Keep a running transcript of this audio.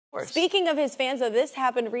Speaking of his fans, though, this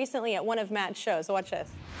happened recently at one of Matt's shows. So watch this.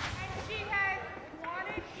 And she has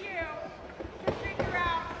wanted you to figure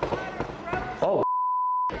out how to Oh.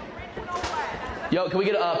 the original way. Yo, can we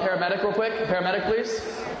get a paramedic real quick? Paramedic, please.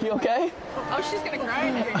 You okay? Oh, she's gonna cry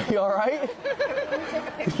in here. You all right?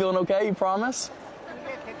 You feeling okay? You promise? Can we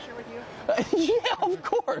get a picture with you? Yeah, of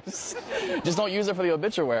course. Just don't use it for the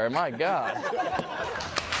obituary. My God.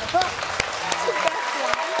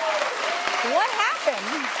 What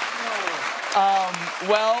happened?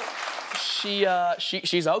 Well,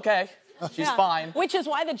 she's okay. She's fine. Which is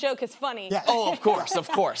why the joke is funny. Yeah. Oh, of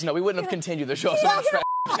course. No, we wouldn't have continued the show if something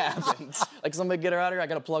happened. Like, somebody get her out of here. I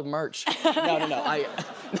gotta plug merch. No. No.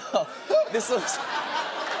 This was.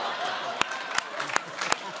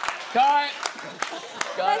 Cut.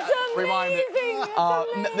 That's amazing. That's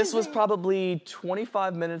amazing. This was probably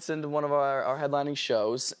 25 minutes into one of our headlining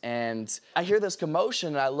shows, and I hear this commotion,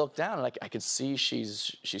 and I look down, and I could see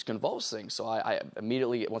she's convulsing. So I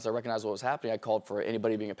immediately, once I recognized what was happening, I called for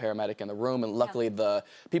anybody being a paramedic in the room, and luckily the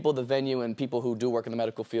people at the venue and people who do work in the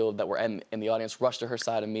medical field that were in the audience rushed to her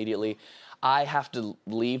side immediately. I have to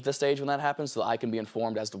leave the stage when that happens so that I can be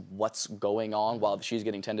informed as to what's going on while she's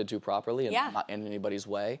getting tended to properly and not in anybody's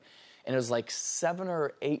way. And it was like 7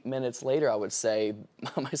 or 8 minutes later, I would say,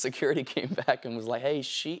 my security came back and was like, hey,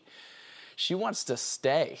 she wants to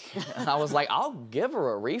stay. And I was like, I'll give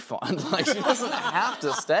her a refund. Like, she doesn't have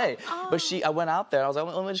to stay. But I went out there. I was like,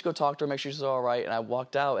 let me just go talk to her, make sure she's all right. And I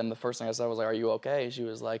walked out, and the first thing I said was like, are you okay? She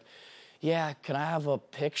was like, yeah, can I have a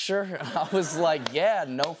picture? And I was like, yeah,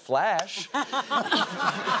 no flash.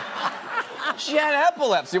 She had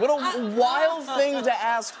epilepsy. What a wild thing to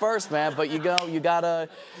ask first, man. But you gotta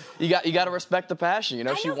respect the passion. You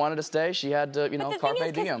know, she wanted to stay. She had to,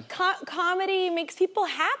 carpe diem. Comedy makes people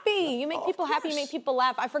happy. You make people happy. You make people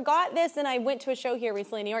laugh. I forgot this, and I went to a show here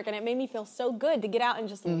recently in New York, and it made me feel so good to get out and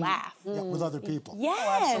just laugh. Yeah, with other people. Yes.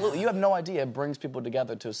 Oh, absolutely. You have no idea. It brings people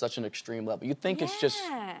together to such an extreme level. You think it's just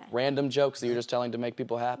random jokes that you're just telling to make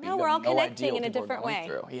people happy. No, we're all connecting in a different way.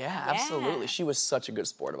 Yeah, absolutely. She was such a good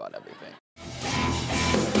sport about everything.